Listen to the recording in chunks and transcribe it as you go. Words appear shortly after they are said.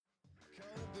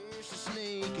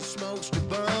smokes to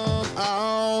bum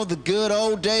all the good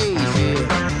old days, yeah. You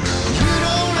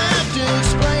don't have to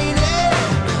explain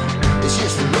it, it's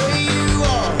just the way you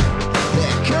are.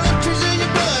 That country's in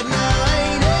your blood now,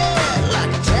 ain't it?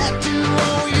 Like a tattoo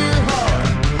on your heart.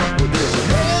 Well, there's a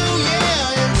hell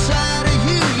yeah inside of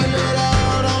you, you let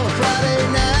out on a Friday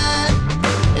night.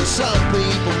 And some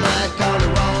people might call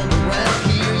it wrong, but around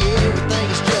here, yeah,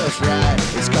 everything's just right.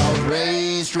 It's called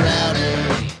Raised Rowdy.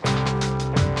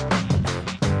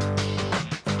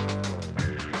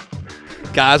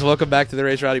 Guys, welcome back to the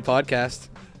Raised Rowdy podcast.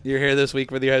 You're here this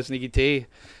week with your host, Sneaky T,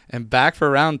 and back for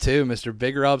round two, Mr.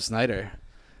 Big Rob Snyder.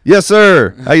 Yes,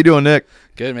 sir. How you doing, Nick?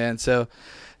 Good, man. So,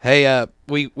 hey,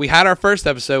 we had our first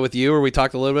episode with you where we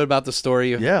talked a little bit about the story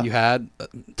you had,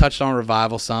 touched on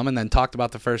Revival some, and then talked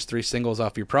about the first three singles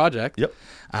off your project. Yep.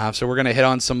 So we're going to hit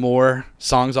on some more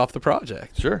songs off the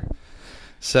project. Sure.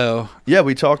 So, yeah,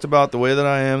 we talked about The Way That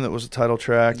I Am. That was the title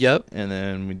track. Yep. And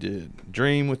then we did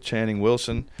Dream with Channing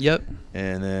Wilson. Yep.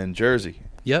 And then Jersey.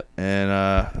 Yep.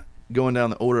 And going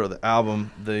down the order of the album,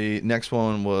 the next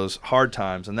one was Hard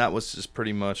Times, and that was just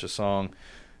pretty much a song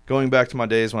going back to my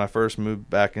days when I first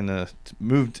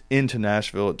moved into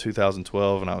Nashville in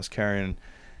 2012, and I was carrying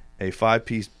a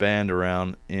 5-piece band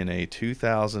around in a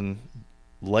 2000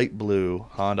 light blue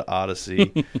Honda Odyssey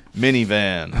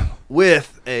minivan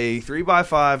with a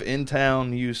 3x5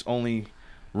 in-town use only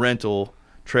rental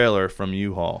trailer from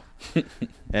U-Haul.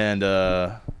 And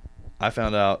I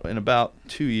found out in about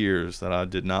 2 years that I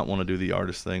did not want to do the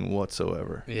artist thing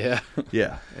whatsoever. Yeah.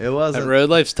 Yeah, it wasn't. That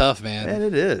road life's tough, man. And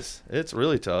it is. It's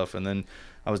really tough. And then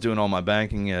I was doing all my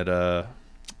banking at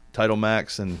Title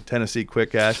Max and Tennessee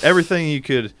Quick Cash. Everything you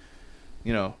could,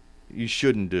 you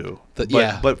shouldn't do.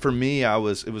 But for me, it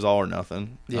was all or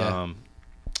nothing. Yeah.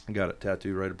 I got it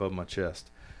tattooed right above my chest,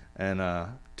 and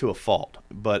to a fault.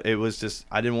 But it was just,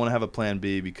 I didn't want to have a plan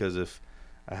B, because if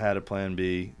I had a plan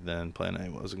B, then plan A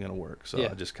wasn't going to work. So I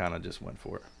just kind of just went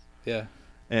for it. Yeah.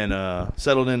 And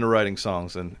settled into writing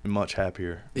songs, and much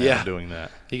happier now doing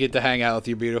that. You get to hang out with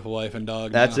your beautiful wife and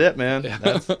dog. That's now. it, man.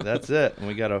 Yeah. That's it. And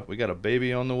we got a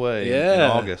baby on the way in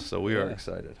August, so we are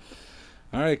excited.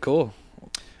 All right, cool.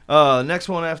 Next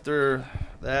one after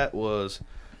that was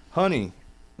Honey,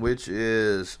 which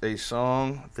is a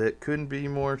song that couldn't be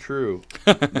more true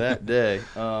that day.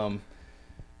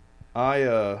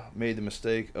 I made the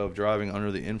mistake of driving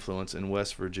under the influence in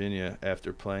West Virginia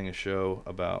after playing a show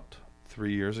about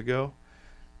 3 years ago,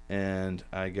 and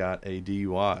I got a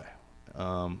DUI.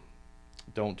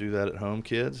 Don't do that at home,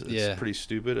 kids. It's pretty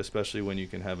stupid, especially when you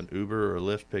can have an Uber or a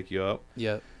Lyft pick you up.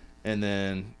 Yep. And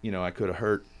then, I could have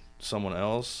hurt someone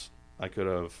else. I could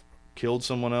have killed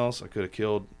someone else. I could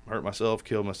have hurt myself,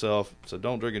 killed myself. So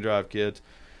don't drink and drive, kids.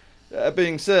 That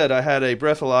being said, I had a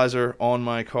breathalyzer on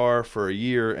my car for a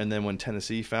year, and then when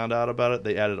Tennessee found out about it,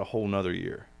 they added a whole nother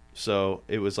year. So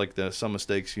it was like some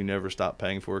mistakes you never stop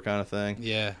paying for kind of thing.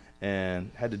 Yeah. And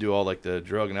had to do all like the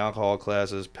drug and alcohol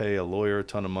classes, pay a lawyer a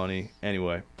ton of money.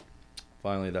 Anyway,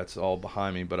 finally that's all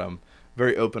behind me, but I'm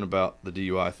very open about the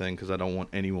DUI thing because I don't want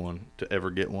anyone to ever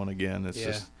get one again. It's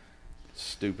just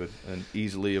stupid and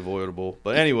easily avoidable.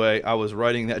 But anyway, I was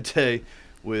writing that day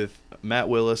with Matt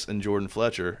Willis and Jordan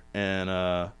Fletcher, and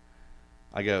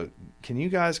I go, can you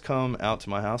guys come out to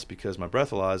my house, because my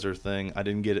breathalyzer thing, I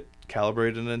didn't get it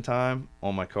calibrated in time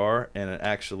on my car, and it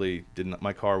actually didn't,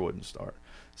 my car wouldn't start.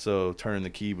 So turning the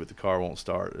key but the car won't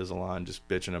start is a line just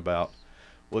bitching about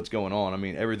what's going on. I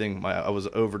mean, everything, I was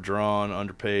overdrawn,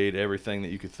 underpaid, everything that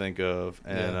you could think of.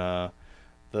 And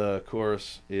the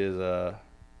chorus is,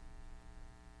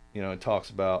 it talks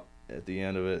about, at the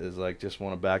end of it, is like, just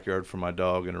want a backyard for my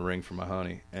dog and a ring for my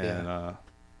honey. And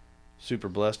super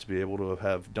blessed to be able to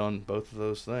have done both of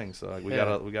those things. So like, we got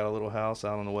a little house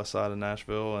out on the west side of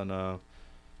Nashville,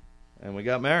 and we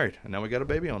got married, and now we got a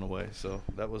baby on the way. So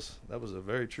that was a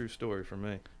very true story for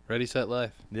me. Ready, set,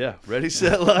 life. Yeah, Ready,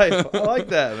 Set, Life. I like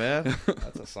that, man.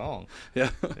 That's a song.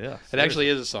 Yeah. Yeah. It actually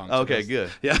is a song. So okay, good.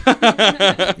 Yeah.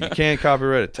 You can't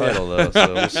copyright a title, though,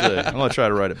 so we'll see. I'm going to try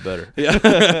to write it better.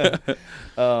 Yeah.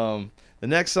 The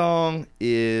next song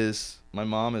is, my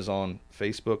mom is on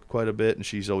Facebook quite a bit, and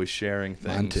she's always sharing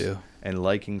things. Mine too. And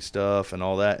liking stuff and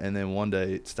all that. And then one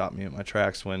day it stopped me at my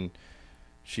tracks when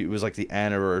it was like the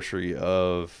anniversary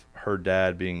of her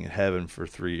dad being in heaven for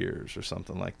 3 years or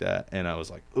something like that. And I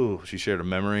was like, ooh, she shared a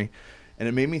memory. And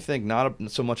it made me think not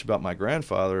so much about my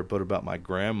grandfather, but about my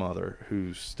grandmother,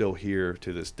 who's still here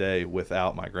to this day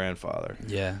without my grandfather.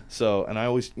 Yeah. So, and I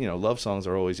always, love songs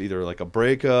are always either like a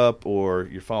breakup or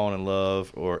you're falling in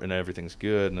love and everything's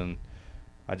good. And then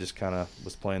I just kind of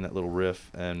was playing that little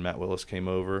riff, and Matt Willis came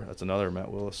over. That's another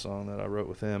Matt Willis song that I wrote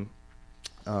with him.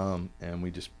 And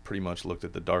we just pretty much looked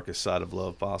at the darkest side of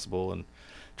love possible and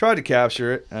tried to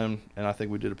capture it, and I think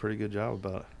we did a pretty good job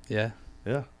about it.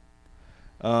 Yeah.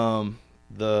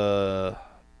 The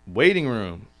Waiting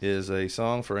Room is a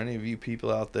song for any of you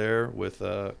people out there with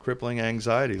crippling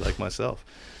anxiety like myself.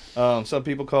 Some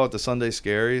people call it the Sunday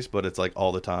Scaries, but it's like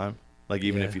all the time, like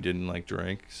even if you didn't like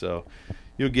drink. So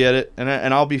you'll get it,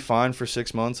 and I'll be fine for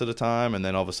 6 months at a time, and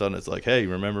then all of a sudden it's like, hey,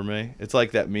 remember me? It's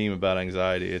like that meme about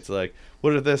anxiety. It's like,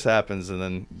 what if this happens?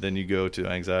 And then you go to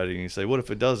anxiety and you say, what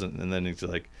if it doesn't? And then it's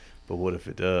like, but what if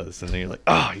it does? And then you're like,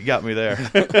 oh, you got me there.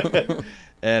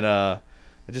 And I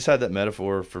just had that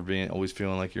metaphor for always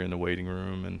feeling like you're in the waiting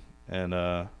room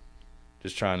and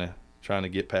just trying to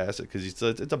get past it, because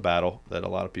it's a battle that a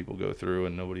lot of people go through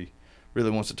and nobody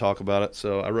really wants to talk about it.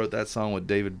 So I wrote that song with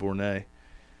David Bournet,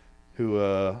 who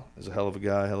is a hell of a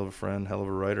guy, hell of a friend, hell of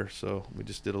a writer. So we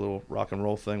just did a little rock and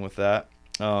roll thing with that.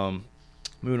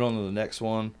 Moving on to the next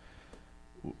one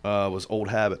was Old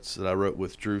Habits that I wrote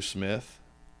with Drew Smith.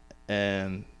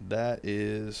 And that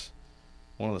is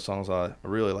one of the songs I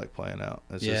really like playing out.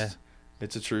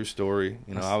 It's a true story.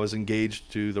 You know, I was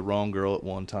engaged to the wrong girl at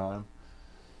one time.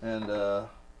 And,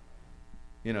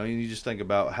 you know, you just think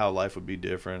about how life would be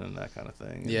different and that kind of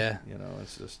thing. And, you know,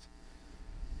 it's just,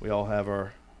 we all have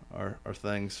our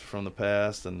things from the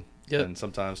past, and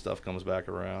sometimes stuff comes back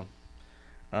around.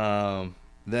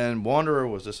 Then Wanderer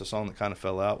was just a song that kind of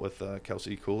fell out with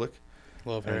Kelsey Kulik.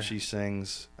 Love her. And she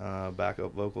sings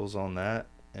backup vocals on that.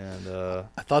 And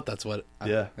I thought that's what.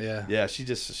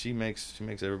 She makes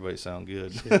everybody sound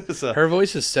good. So, her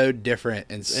voice is so different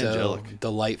and so angelic,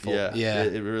 delightful.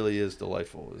 It really is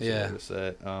delightful. Is the way to say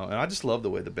it. And I just love the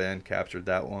way the band captured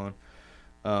that one.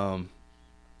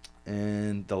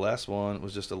 And the last one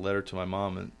was just a letter to my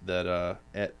mom, and that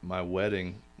at my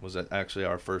wedding was actually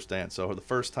our first dance. So the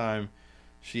first time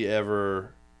she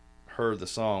ever heard the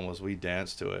song was we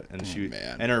danced to it, and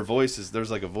and her voice is, there's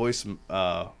like a voice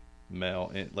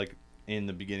mail in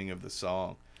the beginning of the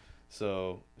song,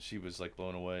 so she was like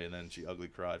blown away, and then she ugly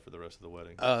cried for the rest of the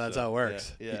wedding. Oh, that's how it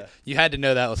works. Yeah. You had to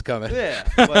know that was coming. Yeah,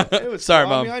 but it was sorry,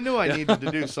 Mom. I mean, I knew I needed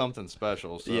to do something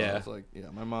special, so yeah. I was like,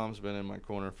 my mom's been in my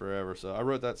corner forever, so I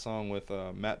wrote that song with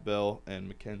Matt Bell and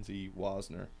Mackenzie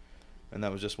Wasner, and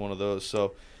that was just one of those.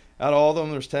 So out of all of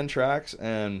them, there's 10 tracks,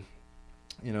 and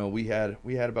you know, we had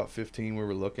about 15 we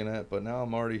were looking at, but now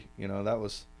I'm already, that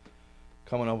was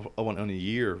coming up on a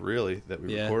year, really, that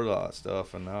we recorded all that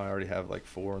stuff, and now I already have like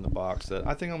 4 in the box that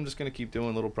I think I'm just going to keep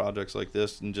doing little projects like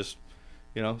this and just,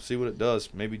 see what it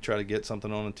does. Maybe try to get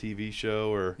something on a TV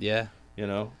show or,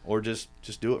 or just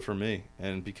do it for me.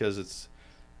 And because it's,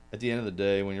 at the end of the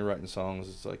day, when you're writing songs,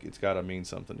 it's like, it's got to mean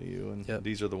something to you. And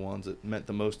these are the ones that meant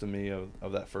the most to me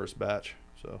of that first batch.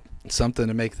 So something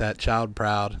to make that child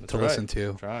proud to listen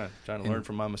to. Trying to learn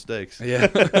from my mistakes. Yeah.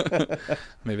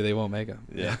 Maybe they won't make them.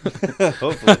 Yeah.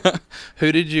 Hopefully.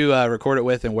 Who did you record it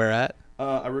with and where at?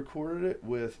 I recorded it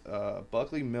with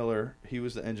Buckley Miller. He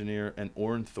was the engineer, and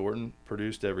Orrin Thornton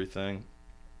produced everything.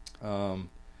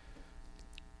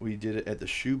 We did it at the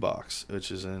Shoebox, which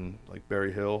is in like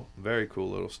Berry Hill. Very cool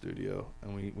little studio,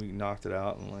 and we knocked it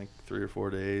out in like 3 or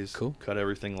 4 days. Cool. Cut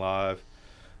everything live,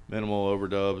 minimal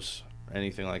overdubs,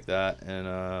 anything like that, and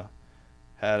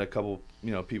had a couple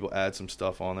people add some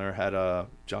stuff on there. Had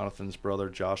Jonathan's brother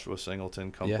Joshua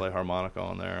Singleton come play harmonica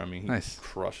on there. I mean, he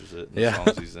crushes it in the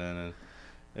songs he's in, and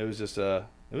it was just it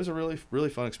was a really, really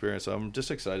fun experience. So I'm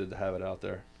just excited to have it out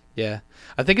there. Yeah,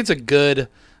 I think it's a good,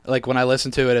 like when I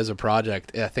listen to it as a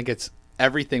project, I think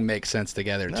everything makes sense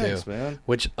together too. Man.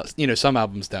 Which some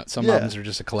albums don't. Some albums are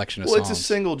just a collection of songs. Well, it's a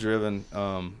single driven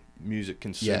music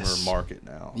consumer market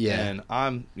now. Yeah. And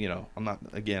I'm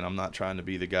not trying to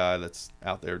be the guy that's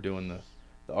out there doing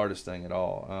the artist thing at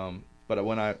all. But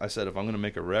when I said, if I'm going to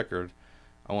make a record,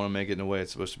 I want to make it in the way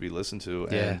it's supposed to be listened to.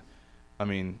 Yeah. And I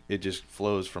mean, it just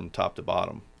flows from top to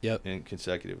bottom. Yep. And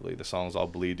consecutively, the songs all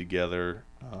bleed together.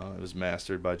 It was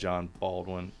mastered by John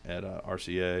Baldwin at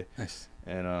RCA. Nice.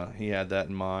 And he had that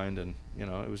in mind, and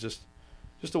it was just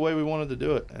the way we wanted to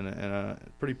do it, and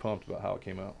pretty pumped about how it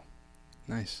came out.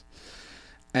 Nice.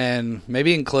 And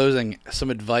maybe in closing,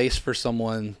 some advice for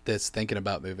someone that's thinking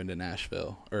about moving to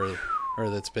Nashville or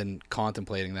that's been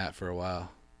contemplating that for a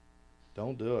while.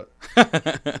 Don't do it.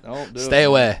 Don't do it. Stay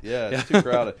away. Yeah, it's too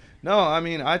crowded. No, I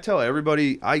mean, I tell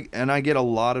everybody, I get a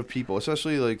lot of people,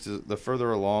 especially like the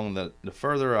further along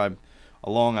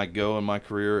I go in my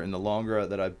career, and the longer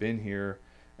that I've been here,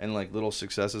 and like little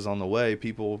successes on the way,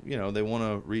 people, they want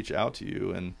to reach out to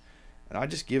you, and And I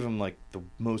just give them like the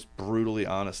most brutally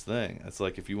honest thing. It's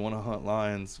like, if you want to hunt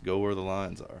lions, go where the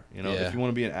lions are. You know, if you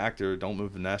want to be an actor, don't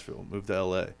move to Nashville, move to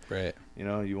LA. Right. You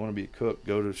know, you want to be a cook,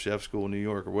 go to chef school in New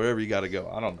York or wherever you got to go.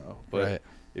 I don't know. But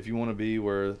if you want to be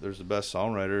where there's the best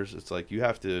songwriters, it's like you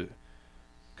have to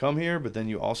come here, but then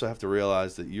you also have to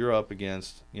realize that you're up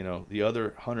against, you know, the other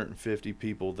 150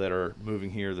 people that are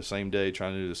moving here the same day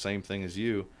trying to do the same thing as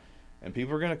you. And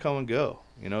people are going to come and go.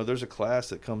 You know, there's a class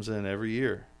that comes in every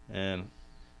year. And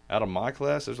out of my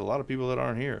class, there's a lot of people that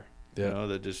aren't here, you know,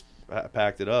 that just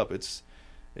packed it up. It's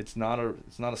not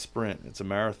a sprint. It's a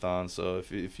marathon. So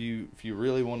if you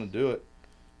really want to do it,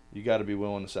 you got to be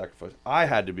willing to sacrifice. I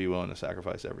had to be willing to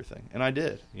sacrifice everything, and I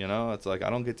did. You know, it's like I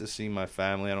don't get to see my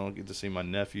family. I don't get to see my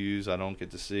nephews. I don't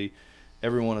get to see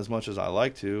everyone as much as I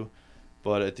like to.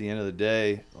 But at the end of the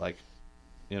day, like,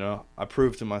 you know, I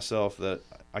proved to myself that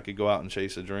I could go out and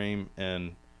chase a dream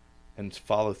and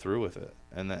follow through with it.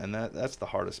 And that's the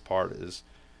hardest part is,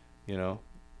 you know,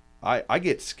 I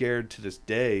get scared to this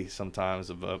day sometimes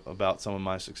about some of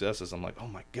my successes. I'm like, oh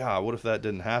my God, what if that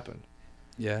didn't happen?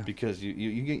 Yeah. Because but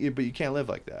you can't live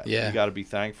like that. Yeah. You got to be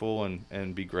thankful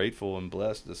and be grateful and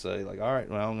blessed to say, like, all right,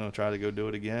 well, I'm going to try to go do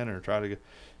it again, or try to go,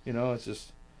 you know, it's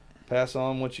just pass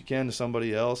on what you can to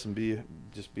somebody else and be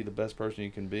the best person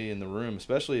you can be in the room,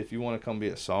 especially if you want to come be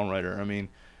a songwriter. I mean,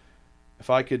 if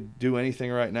I could do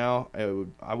anything right now,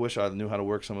 I wish I knew how to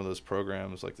work some of those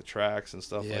programs, like the tracks and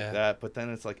stuff like that. But then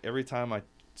it's like every time I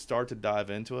start to dive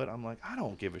into it, I'm like, I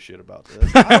don't give a shit about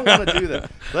this. I don't want to do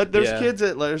that. There's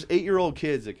there's 8-year-old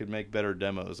kids that could make better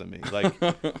demos than me. Like,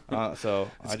 so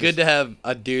it's good to have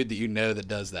a dude that you know that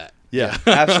does that. Yeah,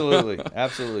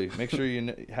 absolutely. Make sure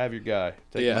you have your guy.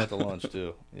 Take him out to lunch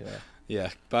too. Yeah.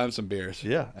 Buy him some beers.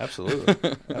 Yeah,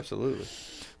 absolutely.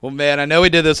 Well, man, I know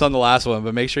we did this on the last one,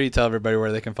 but make sure you tell everybody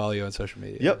where they can follow you on social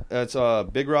media. Yep,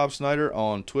 it's Big Rob Snyder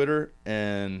on Twitter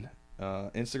and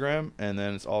Instagram, and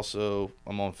then it's also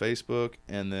I'm on Facebook,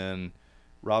 and then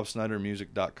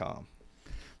robsnydermusic.com.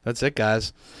 That's it,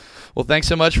 guys. Well, thanks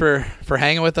so much for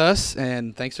hanging with us,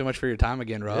 and thanks so much for your time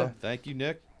again, Rob. Yeah, thank you,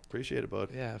 Nick. Appreciate it, bud.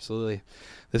 Yeah, absolutely.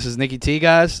 This is Nicky T,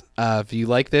 guys. If you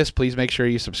like this, please make sure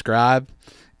you subscribe.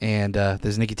 And this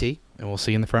is Nicky T, and we'll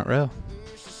see you in the front row.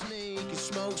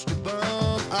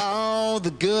 All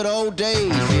the good old days,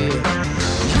 yeah. You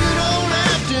don't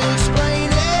have to explain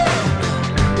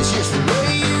it. It's just the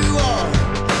way you are.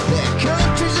 That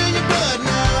country's in your blood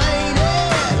now, ain't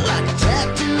it? Like a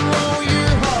tattoo on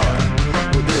your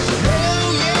heart. Well, there's a hell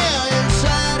yeah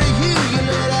inside of you. You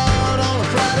let out on a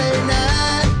Friday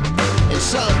night. And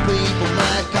some people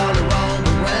might call it wrong,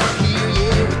 but around here,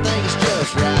 yeah, everything is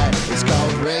just right. It's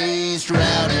called Raised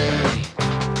Rowdy.